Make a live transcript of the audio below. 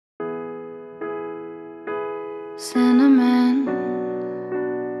cinnamon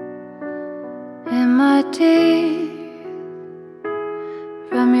in my teeth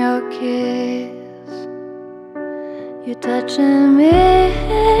from your kiss. You're touching me,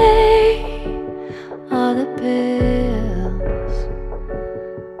 all the pills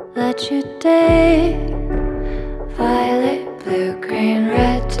that you take, violet, blue, green,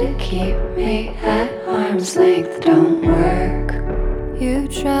 red, to keep me at arm's length don't work. You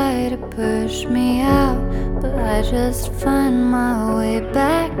try to push me out, but I just find my way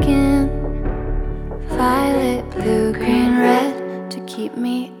back in. Violet, blue, green, red, to keep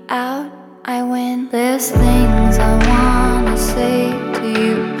me out, I win. There's things I wanna say to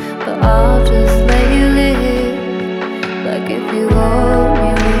you, but I'll just let you live. Like if you hold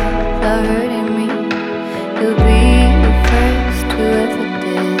me without hurting me, you'll be the first who ever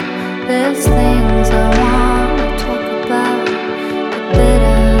did. There's things I wanna talk about, but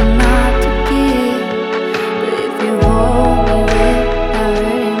better not to give. But if you hold me without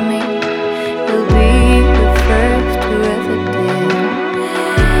hurting me, you'll be the first who ever did.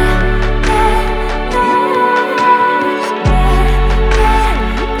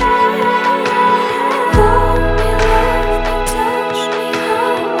 Hold me, love me, touch me,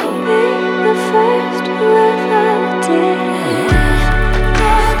 hold me, be the first who ever did.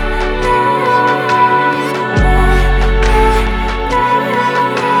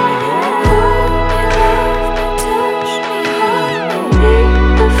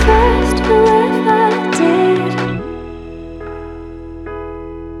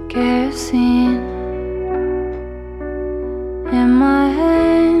 Kerosene in my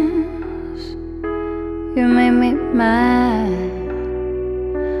hands, you made me mad,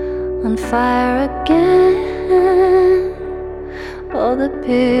 on fire again. All the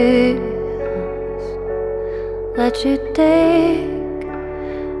pills that you take,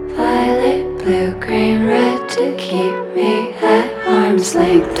 violet, blue, green, red, to keep me at arm's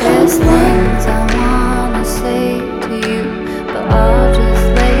length. There's things I wanna say to you, but I'll just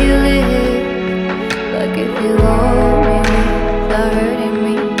let you live. Like if you hold me without hurting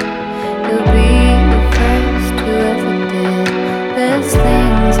me, you'll be the first who ever did. There's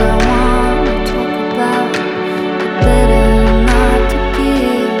things I wanna talk about, but better not to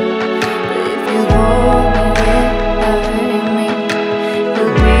give. But if you hold me without hurting me,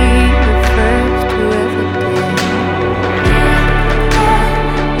 you'll be the first who ever did.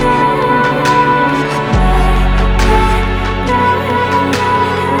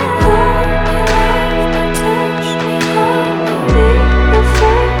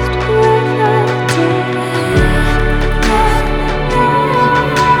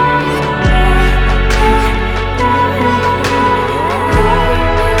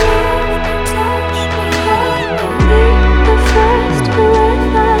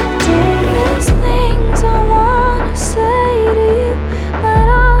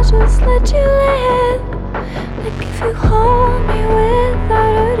 Let you live. Like if you hold me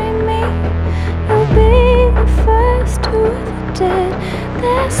without hurting me, you'll be the first who ever did.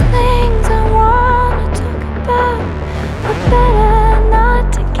 There's things I wanna talk about, but better not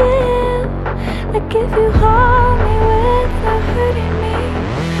to give. Like if you hold